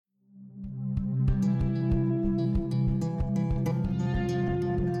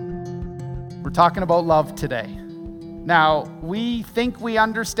We're talking about love today. Now, we think we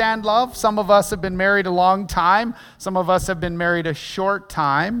understand love. Some of us have been married a long time. Some of us have been married a short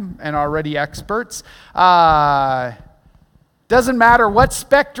time and already experts. Doesn't matter what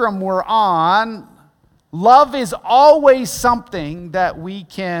spectrum we're on, love is always something that we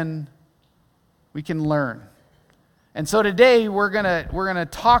can learn. And so today we're gonna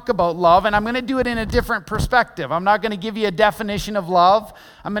talk about love, and I'm gonna do it in a different perspective. I'm not gonna give you a definition of love.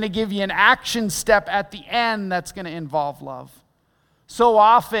 I'm gonna give you an action step at the end that's gonna involve love. So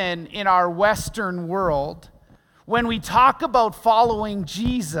often in our Western world, when we talk about following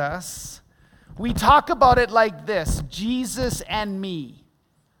Jesus, we talk about it like this: Jesus and me.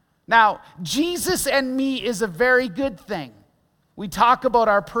 Now, Jesus and me is a very good thing. We talk about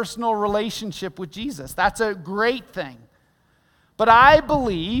our personal relationship with Jesus. That's a great thing. But I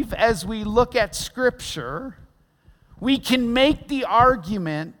believe as we look at Scripture, we can make the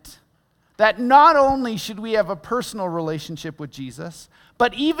argument that not only should we have a personal relationship with Jesus,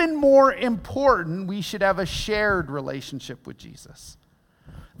 but even more important, we should have a shared relationship with Jesus.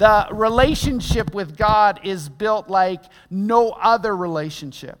 The relationship with God is built like no other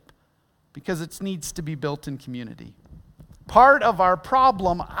relationship because it needs to be built in community. Part of our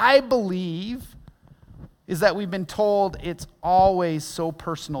problem, I believe, is that we've been told it's always so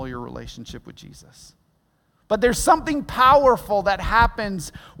personal, your relationship with Jesus. But there's something powerful that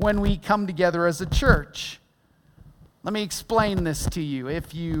happens when we come together as a church. Let me explain this to you.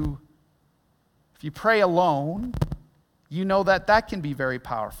 If you pray alone, you know that can be very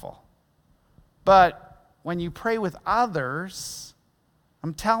powerful. But when you pray with others,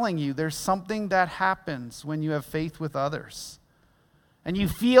 I'm telling you, there's something that happens when you have faith with others. And you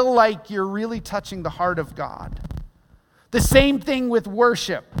feel like you're really touching the heart of God. The same thing with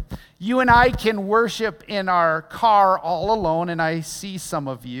worship. You and I can worship in our car all alone, and I see some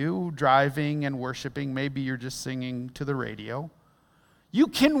of you driving and worshiping. Maybe you're just singing to the radio. You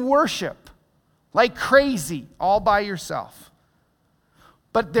can worship like crazy all by yourself.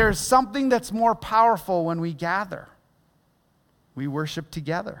 But there's something that's more powerful when we gather. We worship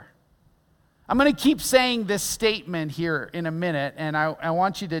together. I'm going to keep saying this statement here in a minute, and I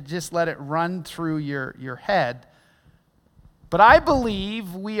want you to just let it run through your head. But I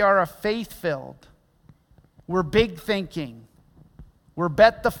believe we are a faith-filled. We're big thinking. We're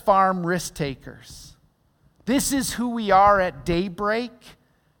bet the farm risk takers. This is who we are at Daybreak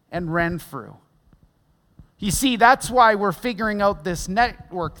and Renfrew. You see, that's why we're figuring out this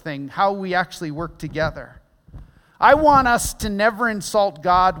network thing, how we actually work together. I want us to never insult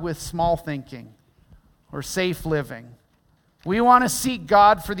God with small thinking or safe living. We want to seek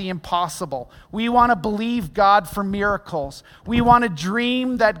God for the impossible. We want to believe God for miracles. We want to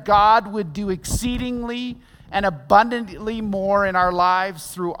dream that God would do exceedingly and abundantly more in our lives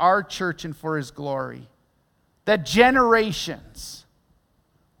through our church and for His glory. That generations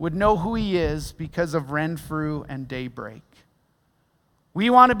would know who He is because of Renfrew and Daybreak. We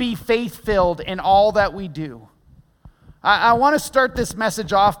want to be faith-filled in all that we do. I want to start this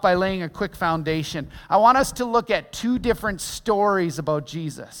message off by laying a quick foundation. I want us to look at two different stories about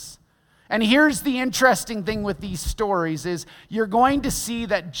Jesus. And here's the interesting thing with these stories is you're going to see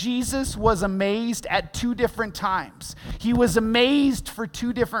that Jesus was amazed at two different times. He was amazed for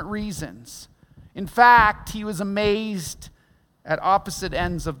two different reasons. In fact, he was amazed at opposite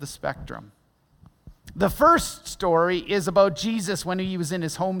ends of the spectrum. The first story is about Jesus when he was in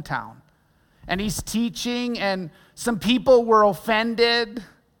his hometown. And he's teaching, and some people were offended.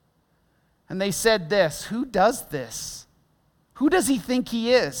 And they said this: who does this? Who does he think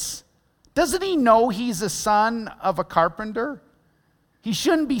he is? Doesn't he know he's a son of a carpenter? He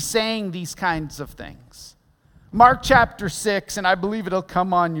shouldn't be saying these kinds of things. Mark chapter 6, and I believe it'll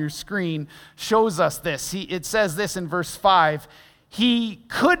come on your screen, shows us this. It says this in verse 5. He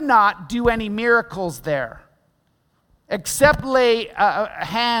could not do any miracles there, except lay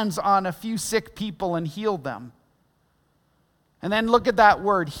hands on a few sick people and heal them. And then look at that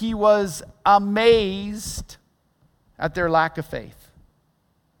word. He was amazed at their lack of faith.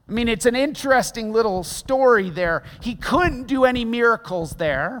 I mean, it's an interesting little story there. He couldn't do any miracles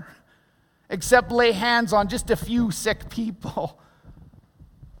there, except lay hands on just a few sick people.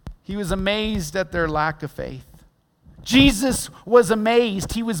 He was amazed at their lack of faith. Jesus was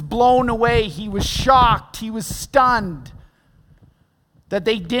amazed. He was blown away. He was shocked. He was stunned that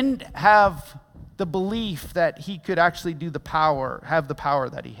they didn't have the belief that he could actually have the power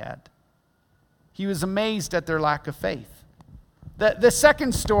that he had. He was amazed at their lack of faith. The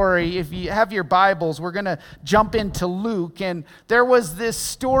second story, if you have your Bibles, we're going to jump into Luke. And there was this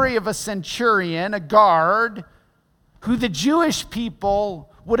story of a centurion, a guard, who the Jewish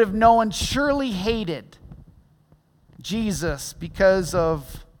people would have known surely hated Jesus because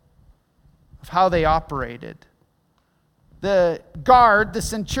of how they operated. The guard, the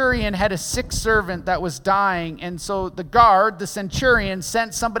centurion, had a sick servant that was dying. And so the guard, the centurion,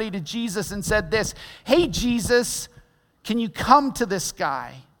 sent somebody to Jesus and said this, "Hey, Jesus, can you come to this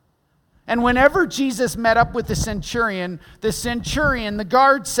guy?" And whenever Jesus met up with the centurion, the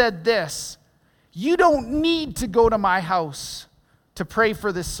guard said this, "You don't need to go to my house to pray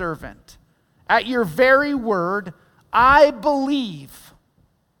for this servant. At your very word, I believe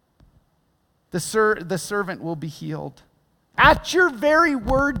the servant will be healed." At your very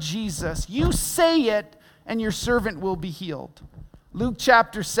word, Jesus, you say it and your servant will be healed. Luke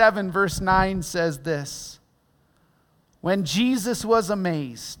chapter 7 verse 9 says this. When Jesus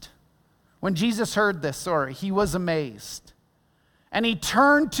heard this, he was amazed. And he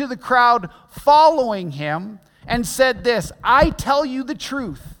turned to the crowd following him and said this, "I tell you the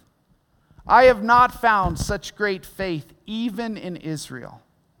truth. I have not found such great faith even in Israel."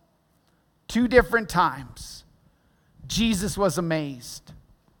 2 different times. Jesus was amazed.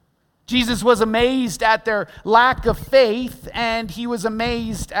 Jesus was amazed at their lack of faith, and he was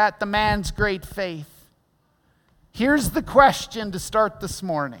amazed at the man's great faith. Here's the question to start this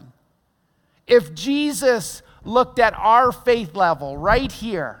morning. If Jesus looked at our faith level right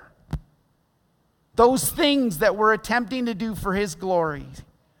here, those things that we're attempting to do for his glory,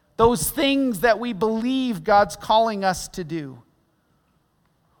 those things that we believe God's calling us to do,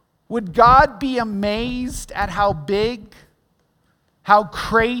 would God be amazed at how big, how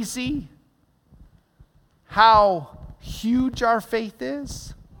crazy, how huge our faith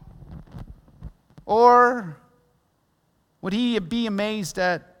is? Or would he be amazed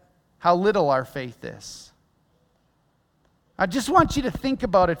at how little our faith is? I just want you to think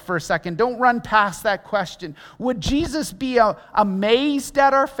about it for a second. Don't run past that question. Would Jesus be amazed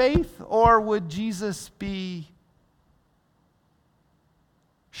at our faith, or would Jesus be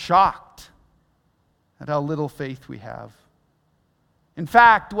shocked at how little faith we have? In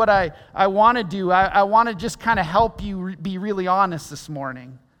fact, what I want to do, I want to just kind of help you be really honest this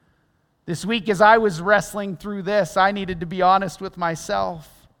morning. This week, as I was wrestling through this, I needed to be honest with myself.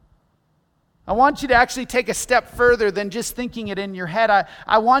 I want you to actually take a step further than just thinking it in your head.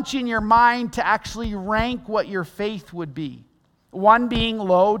 I want you in your mind to actually rank what your faith would be. 1 being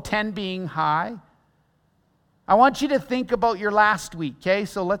low, 10 being high. I want you to think about your last week, okay?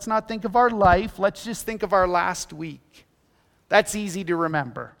 So let's not think of our life. Let's just think of our last week. That's easy to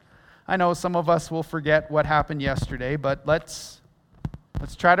remember. I know some of us will forget what happened yesterday, but let's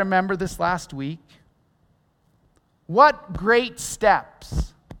try to remember this last week. What great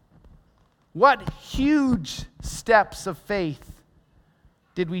steps, what huge steps of faith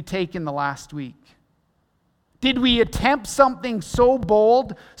did we take in the last week? Did we attempt something so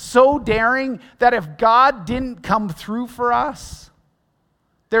bold, so daring, that if God didn't come through for us,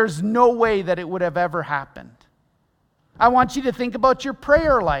 there's no way that it would have ever happened? I want you to think about your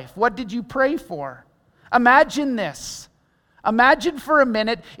prayer life. What did you pray for? Imagine this. Imagine for a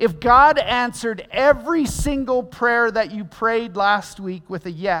minute if God answered every single prayer that you prayed last week with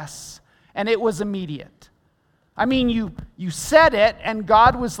a yes, and it was immediate. I mean, you said it, and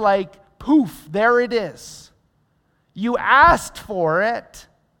God was like, poof, there it is. You asked for it,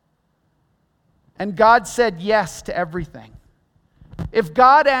 and God said yes to everything. If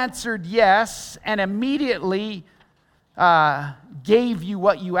God answered yes and immediately gave you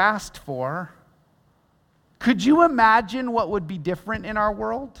what you asked for, could you imagine what would be different in our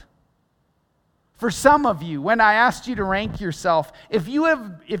world? For some of you, when I asked you to rank yourself, if you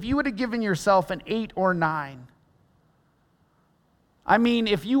would have given yourself an 8 or 9, I mean,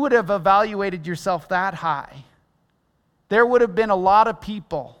 if you would have evaluated yourself that high, there would have been a lot of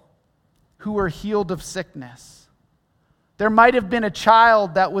people who were healed of sickness. There might have been a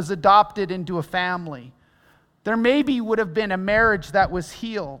child that was adopted into a family. There maybe would have been a marriage that was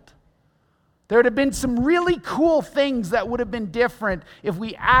healed. There would have been some really cool things that would have been different if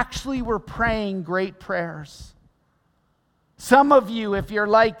we actually were praying great prayers. Some of you, if you're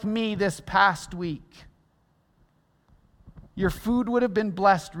like me this past week, your food would have been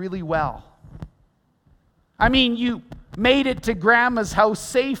blessed really well. I mean, you made it to grandma's house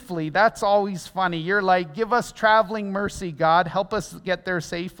safely. That's always funny. You're like, give us traveling mercy, God. Help us get there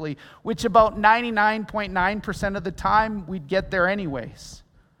safely. Which about 99.9% of the time, we'd get there anyways.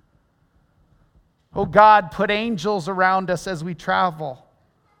 Oh God, put angels around us as we travel.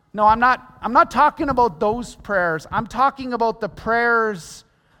 No, I'm not talking about those prayers. I'm talking about the prayers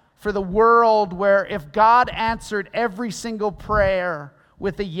for the world where if God answered every single prayer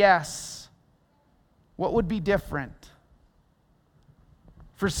with a yes, what would be different?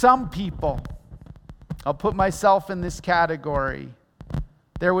 For some people, I'll put myself in this category,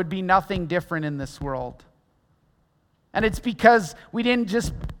 there would be nothing different in this world. And it's because we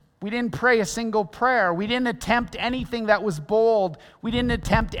didn't pray a single prayer. We didn't attempt anything that was bold. We didn't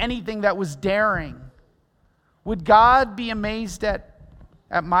attempt anything that was daring. Would God be amazed at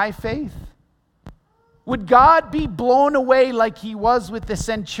my faith? Would God be blown away like he was with the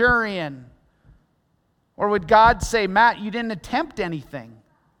centurion? Or would God say, Matt, you didn't attempt anything.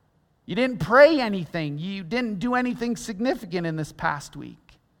 You didn't pray anything. You didn't do anything significant in this past week.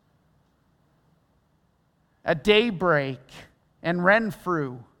 At Daybreak and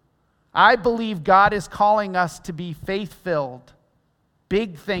Renfrew, I believe God is calling us to be faith-filled,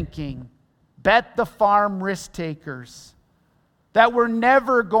 big thinking, bet the farm risk takers. That we're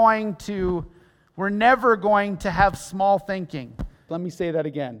never going to have small thinking. Let me say that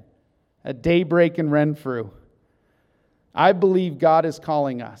again. At Daybreak and Renfrew, I believe God is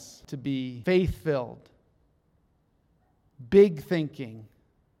calling us to be faith-filled, big thinking,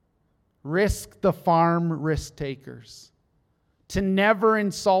 risk the farm risk takers, to never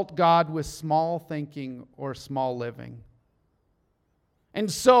insult God with small thinking or small living.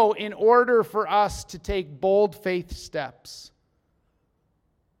 And so, in order for us to take bold faith steps,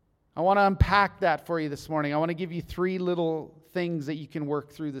 I want to unpack that for you this morning. I want to give you 3 little things that you can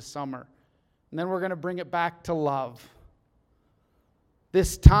work through this summer. And then we're going to bring it back to love.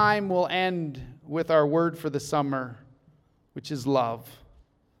 This time will end with our word for the summer, which is love,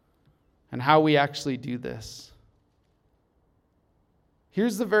 and how we actually do this.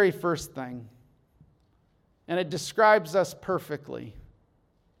 Here's the very first thing, and it describes us perfectly.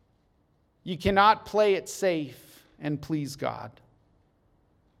 You cannot play it safe and please God.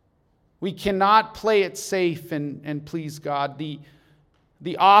 We cannot play it safe and please God.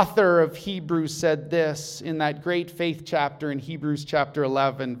 The author of Hebrews said this in that great faith chapter in Hebrews chapter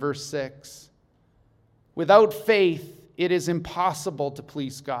 11, verse 6. Without faith, it is impossible to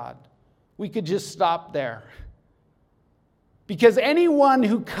please God. We could just stop there. Because anyone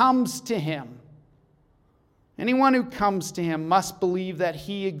who comes to him must believe that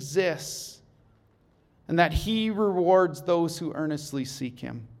he exists and that he rewards those who earnestly seek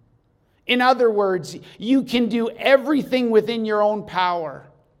him. In other words, you can do everything within your own power,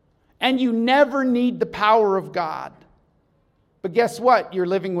 and you never need the power of God. But guess what? You're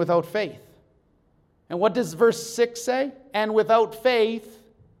living without faith. And what does verse 6 say? And without faith,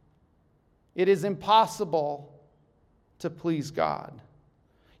 it is impossible to please God.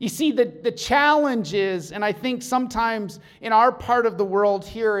 You see, the challenge is, and I think sometimes in our part of the world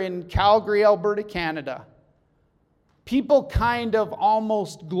here in Calgary, Alberta, Canada, people kind of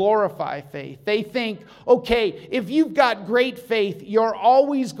almost glorify faith. They think, okay, if you've got great faith, you're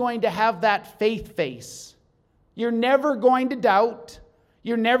always going to have that faith face. You're never going to doubt.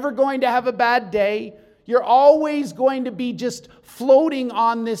 You're never going to have a bad day. You're always going to be just floating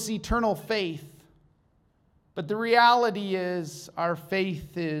on this eternal faith. But the reality is, our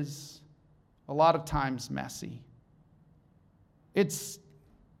faith is a lot of times messy. It's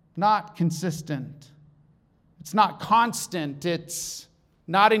not consistent. It's not constant. It's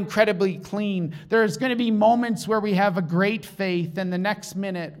not incredibly clean. There's going to be moments where we have a great faith, and the next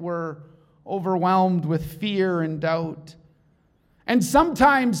minute we're overwhelmed with fear and doubt. And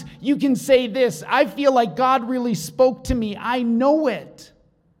sometimes you can say this, I feel like God really spoke to me. I know it.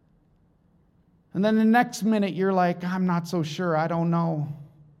 And then the next minute you're like, I'm not so sure. I don't know.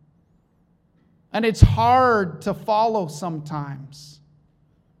 And it's hard to follow sometimes.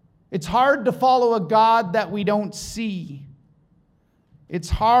 It's hard to follow a God that we don't see. It's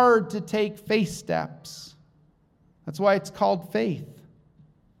hard to take faith steps. That's why it's called faith.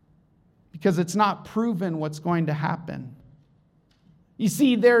 Because it's not proven what's going to happen. You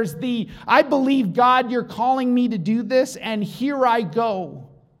see, there's I believe, God, you're calling me to do this, and here I go.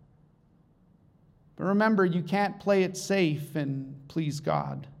 But remember, you can't play it safe and please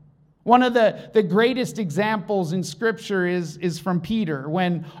God. One of the greatest examples in Scripture is from Peter.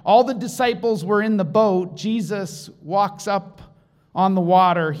 When all the disciples were in the boat, Jesus walks up on the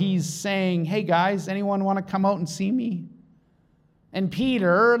water. He's saying, hey guys, anyone want to come out and see me? And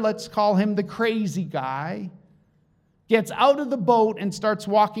Peter, let's call him the crazy guy, gets out of the boat and starts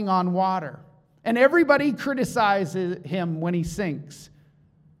walking on water. And everybody criticizes him when he sinks.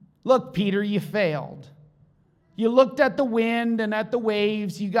 Look, Peter, you failed. You looked at the wind and at the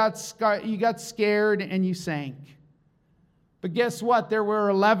waves, you got scared and you sank. But guess what? There were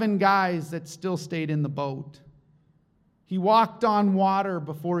 11 guys that still stayed in the boat. He walked on water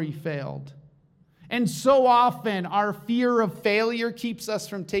before he failed. And so often our fear of failure keeps us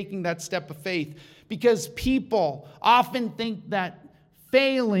from taking that step of faith, because people often think that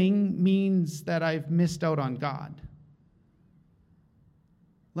failing means that I've missed out on God.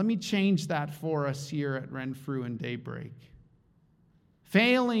 Let me change that for us here at Renfrew and Daybreak.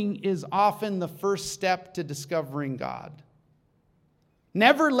 Failing is often the first step to discovering God.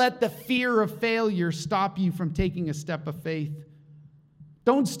 Never let the fear of failure stop you from taking a step of faith.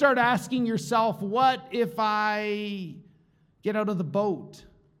 Don't start asking yourself, what if I get out of the boat?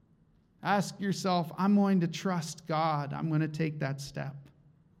 Ask yourself, I'm going to trust God. I'm going to take that step.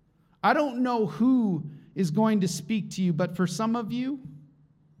 I don't know who is going to speak to you, but for some of you,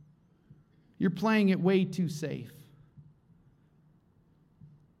 you're playing it way too safe.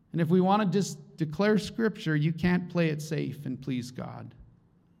 And if we want to just declare Scripture, you can't play it safe and please God.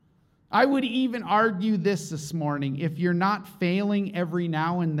 I would even argue this morning. If you're not failing every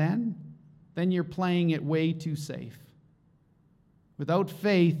now and then you're playing it way too safe. Without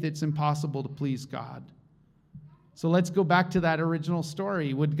faith, it's impossible to please God. So let's go back to that original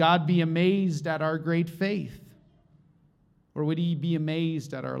story. Would God be amazed at our great faith? Or would he be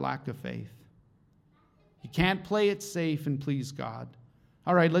amazed at our lack of faith? You can't play it safe and please God.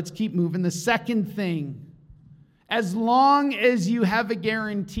 All right, let's keep moving. The second thing, as long as you have a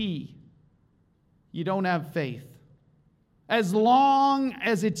guarantee, you don't have faith. As long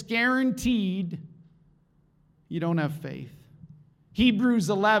as it's guaranteed, you don't have faith. Hebrews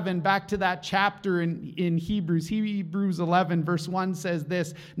 11, back to that chapter in Hebrews. Hebrews 11, verse 1 says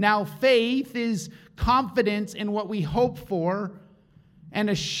this, "Now faith is confidence in what we hope for and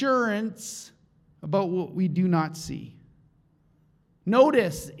assurance about what we do not see."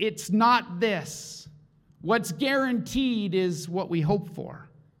 Notice, it's not this. What's guaranteed is what we hope for.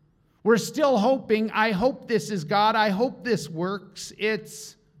 We're still hoping. I hope this is God. I hope this works.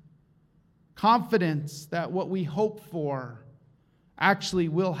 It's confidence that what we hope for actually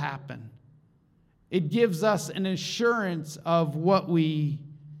will happen. It gives us an assurance of what we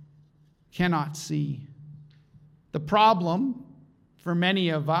cannot see. The problem for many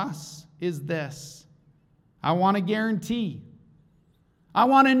of us is this. I want a guarantee. I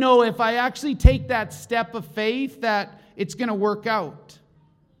want to know if I actually take that step of faith that it's going to work out.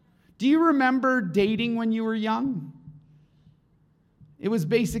 Do you remember dating when you were young? It was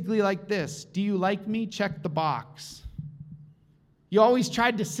basically like this. Do you like me? Check the box. You always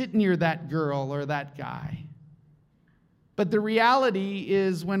tried to sit near that girl or that guy. But the reality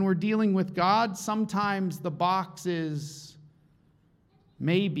is when we're dealing with God, sometimes the box is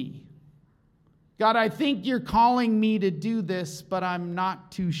maybe. God, I think you're calling me to do this, but I'm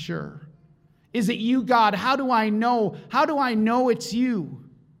not too sure. Is it you, God? How do I know? How do I know it's you?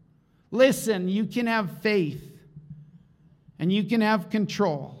 Listen, you can have faith and you can have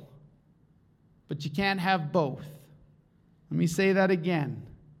control, but you can't have both. Let me say that again.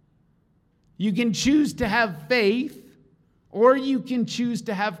 You can choose to have faith or you can choose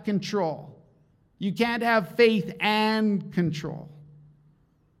to have control. You can't have faith and control.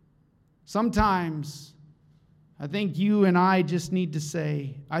 Sometimes I think you and I just need to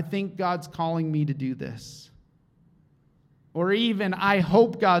say, I think God's calling me to do this. Or even, I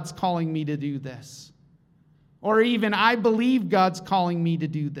hope God's calling me to do this. Or even, I believe God's calling me to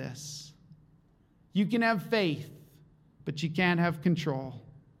do this. You can have faith, but you can't have control.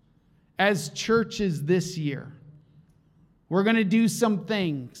 As churches this year, we're going to do some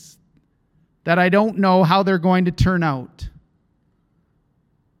things that I don't know how they're going to turn out.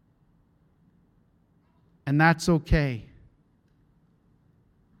 And that's okay.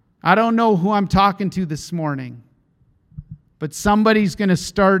 I don't know who I'm talking to this morning, but somebody's going to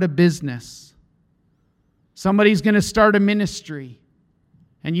start a business. Somebody's going to start a ministry,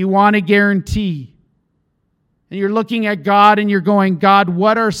 and you want a guarantee. And you're looking at God and you're going, God,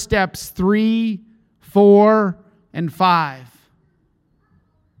 what are steps 3, 4, and 5?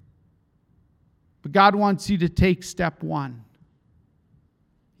 But God wants you to take step 1.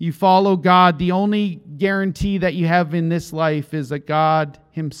 You follow God. The only guarantee that you have in this life is that God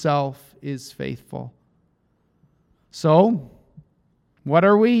himself is faithful. So, what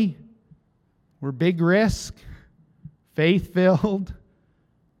are we? We're big risk, faith-filled,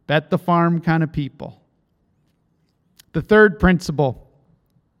 bet the farm kind of people. The third principle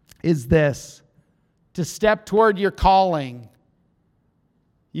is this. To step toward your calling,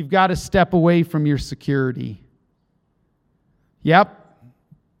 you've got to step away from your security. Yep.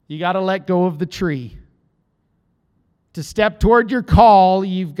 You got to let go of the tree. To step toward your call,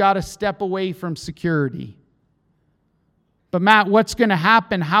 you've got to step away from security. But Matt, what's going to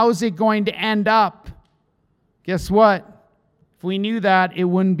happen? How's it going to end up? Guess what? If we knew that, it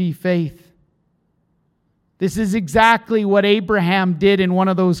wouldn't be faith. This is exactly what Abraham did in one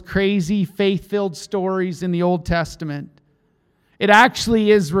of those crazy faith-filled stories in the Old Testament. It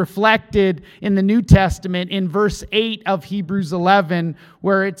actually is reflected in the New Testament in verse 8 of Hebrews 11,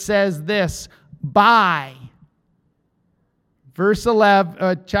 where it says this, by.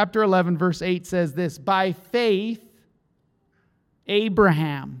 Chapter 11, verse 8 says this, by faith,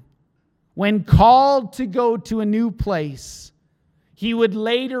 Abraham, when called to go to a new place, he would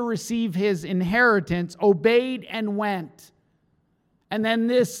later receive his inheritance, obeyed and went. And then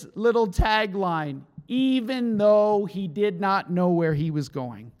this little tagline, even though he did not know where he was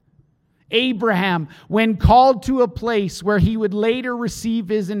going. Abraham, when called to a place where he would later receive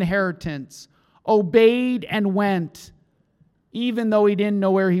his inheritance, obeyed and went, even though he didn't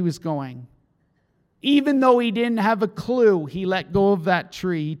know where he was going. Even though he didn't have a clue, he let go of that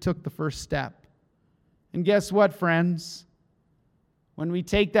tree. He took the first step. And guess what, friends? When we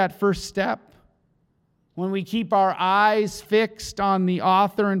take that first step, when we keep our eyes fixed on the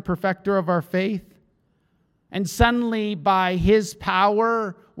author and perfecter of our faith, and suddenly by his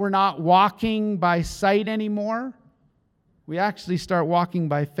power, we're not walking by sight anymore, we actually start walking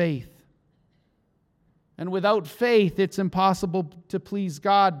by faith. And without faith, it's impossible to please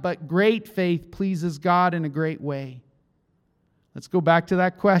God, but great faith pleases God in a great way. Let's go back to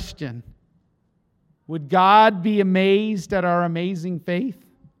that question. Would God be amazed at our amazing faith?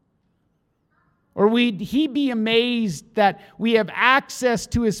 Or would he be amazed that we have access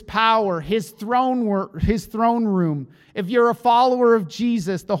to his power, his throne room? If you're a follower of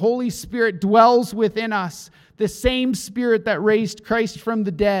Jesus, the Holy Spirit dwells within us, the same Spirit that raised Christ from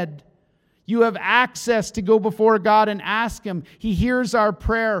the dead. You have access to go before God and ask him. He hears our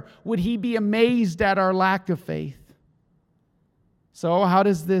prayer. Would he be amazed at our lack of faith? So how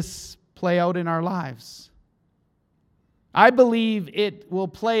does this play out in our lives? I believe it will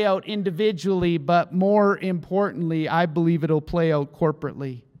play out individually, but more importantly, I believe it'll play out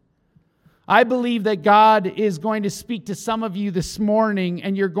corporately. I believe that God is going to speak to some of you this morning,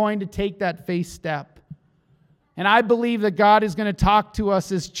 and you're going to take that faith step. And I believe that God is going to talk to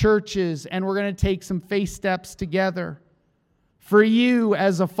us as churches, and we're going to take some faith steps together. For you,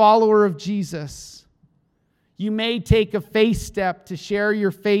 as a follower of Jesus, you may take a faith step to share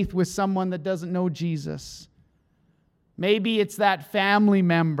your faith with someone that doesn't know Jesus. Maybe it's that family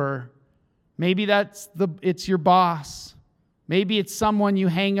member. Maybe it's your boss. Maybe it's someone you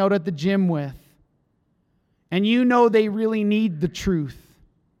hang out at the gym with. And you know they really need the truth.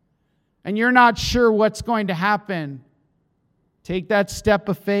 And you're not sure what's going to happen. Take that step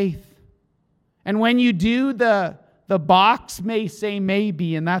of faith. And when you do, the box may say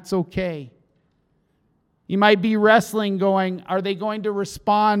maybe, and that's okay. You might be wrestling going, are they going to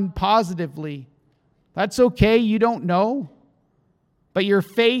respond positively? That's okay, you don't know. But your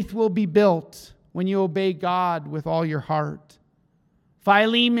faith will be built when you obey God with all your heart.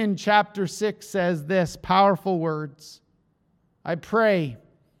 Philemon chapter 6 says this, powerful words. I pray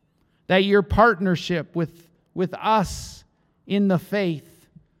that your partnership with us in the faith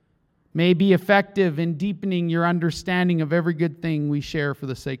may be effective in deepening your understanding of every good thing we share for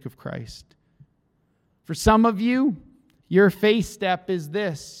the sake of Christ. For some of you, your faith step is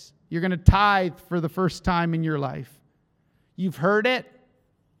this. You're going to tithe for the first time in your life. You've heard it.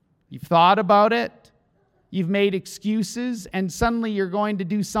 You've thought about it. You've made excuses. And suddenly you're going to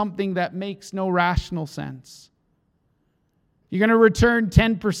do something that makes no rational sense. You're going to return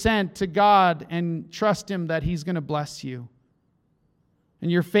 10% to God and trust him that he's going to bless you. And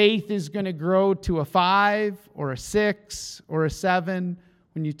your faith is going to grow to a 5 or a 6 or a 7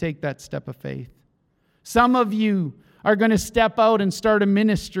 when you take that step of faith. Some of you are going to step out and start a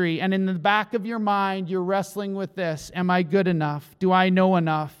ministry, and in the back of your mind, you're wrestling with this. Am I good enough? Do I know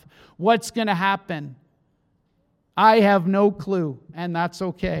enough? What's going to happen? I have no clue, and that's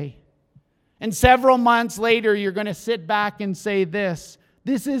okay. And several months later, you're going to sit back and say this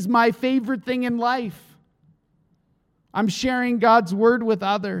is my favorite thing in life. I'm sharing God's word with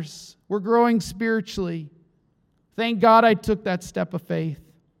others. We're growing spiritually. Thank God I took that step of faith.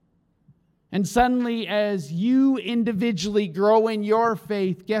 And suddenly, as you individually grow in your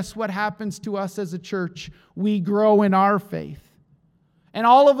faith, guess what happens to us as a church? We grow in our faith. And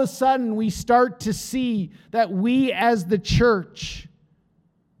all of a sudden, we start to see that we as the church,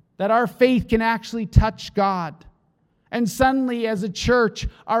 that our faith can actually touch God. And suddenly, as a church,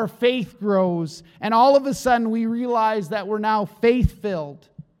 our faith grows. And all of a sudden, we realize that we're now faith-filled,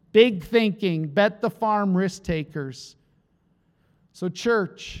 big thinking, bet the farm risk takers. So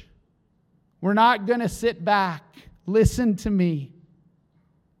church, we're not going to sit back. Listen to me.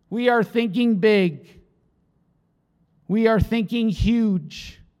 We are thinking big. We are thinking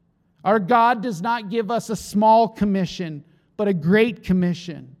huge. Our God does not give us a small commission, but a great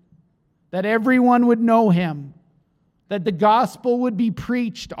commission. That everyone would know him. that the gospel would be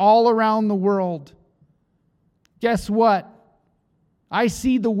preached all around the world. Guess what? I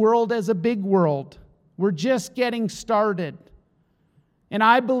see the world as a big world. We're just getting started. And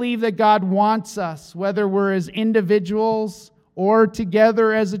I believe that God wants us, whether we're as individuals or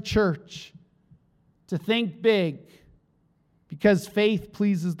together as a church, to think big, because faith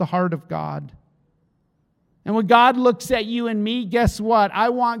pleases the heart of God. And when God looks at you and me, guess what? I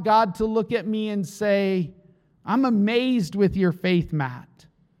want God to look at me and say, I'm amazed with your faith, Matt.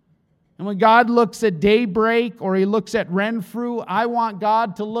 And when God looks at Daybreak or He looks at Renfrew, I want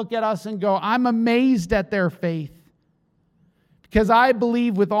God to look at us and go, I'm amazed at their faith. Because I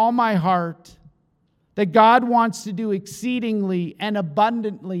believe with all my heart that God wants to do exceedingly and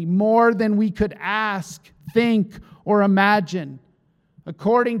abundantly more than we could ask, think, or imagine,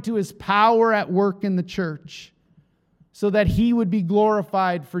 according to His power at work in the church, so that He would be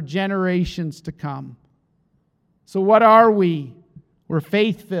glorified for generations to come. So what are we? We're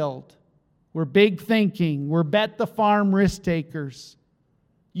faith-filled. We're big thinking. We're bet the farm risk takers.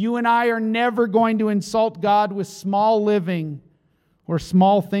 You and I are never going to insult God with small living or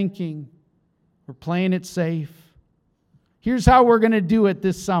small thinking. We're playing it safe. Here's how we're going to do it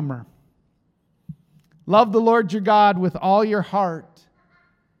this summer. Love the Lord your God with all your heart,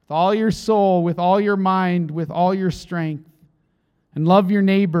 with all your soul, with all your mind, with all your strength. And love your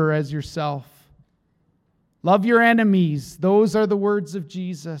neighbor as yourself. Love your enemies. Those are the words of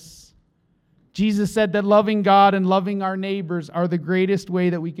Jesus. Jesus said that loving God and loving our neighbors are the greatest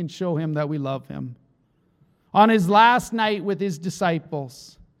way that we can show Him that we love Him. On His last night with His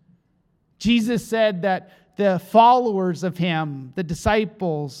disciples, Jesus said that the followers of Him, the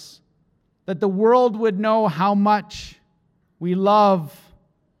disciples, that the world would know how much we love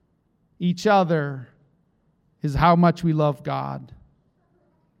each other is how much we love God.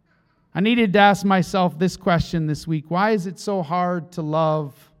 I needed to ask myself this question this week. Why is it so hard to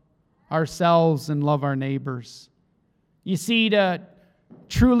love ourselves and love our neighbors? You see, to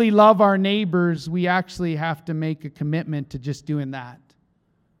truly love our neighbors, we actually have to make a commitment to just doing that.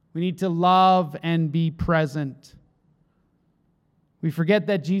 We need to love and be present. We forget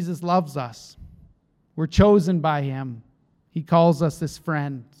that Jesus loves us. We're chosen by Him. He calls us His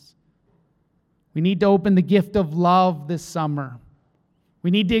friends. We need to open the gift of love this summer. We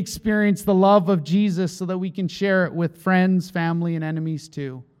need to experience the love of Jesus so that we can share it with friends, family, and enemies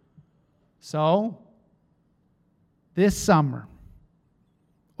too. So, this summer,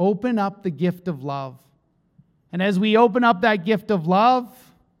 open up the gift of love. And as we open up that gift of love,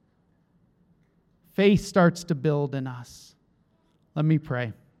 faith starts to build in us. Let me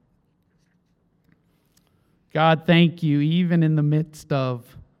pray. God, thank You, even in the midst of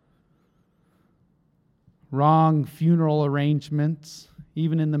wrong funeral arrangements,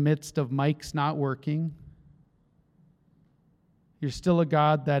 even in the midst of mics not working, You're still a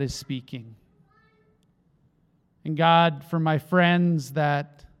God that is speaking. And God, for my friends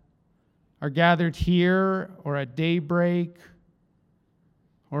that are gathered here or at Daybreak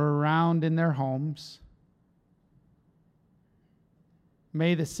or around in their homes,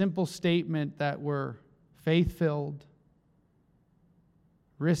 may the simple statement that we're faith-filled,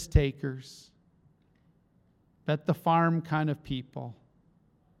 risk-takers, bet the farm kind of people,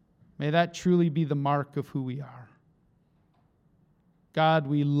 may that truly be the mark of who we are. God,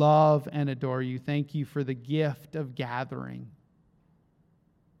 we love and adore You. Thank You for the gift of gathering.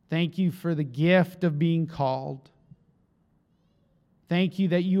 Thank You for the gift of being called. Thank You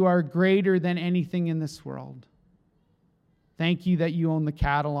that You are greater than anything in this world. Thank You that You own the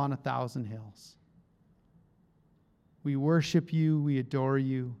cattle on 1,000 hills. We worship You. We adore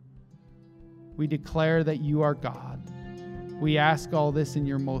You. We declare that You are God. We ask all this in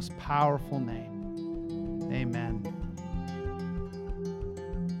Your most powerful name. Amen.